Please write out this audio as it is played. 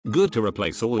Good to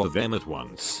replace all of them at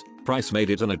once. Price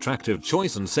made it an attractive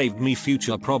choice and saved me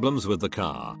future problems with the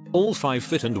car. All 5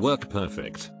 fit and work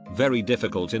perfect. Very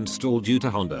difficult install due to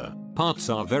Honda.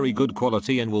 Parts are very good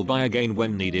quality and will buy again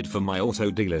when needed for my auto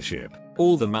dealership.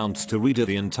 All the mounts to redo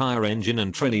the entire engine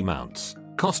and tranny mounts.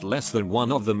 Cost less than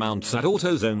one of the mounts at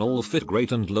AutoZone. All fit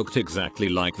great and looked exactly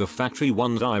like the factory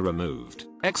ones I removed.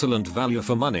 Excellent value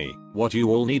for money. What you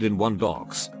all need in one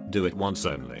box. Do it once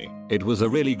only. It was a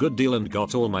really good deal and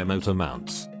got all my motor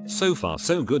mounts. So far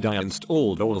so good. I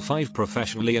installed all 5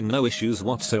 professionally and no issues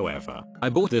whatsoever. I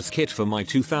bought this kit for my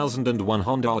 2001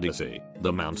 Honda Odyssey.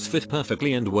 The mounts fit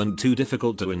perfectly and weren't too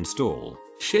difficult to install.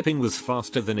 Shipping was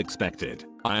faster than expected.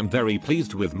 I am very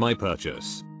pleased with my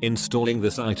purchase. Installing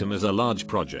this item is a large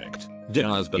project.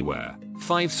 Buyers beware.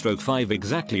 5/5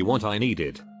 exactly what I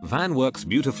needed. Van works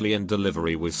beautifully and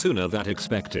delivery was sooner than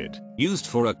expected. Used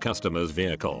for a customer's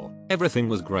vehicle. Everything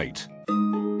was great.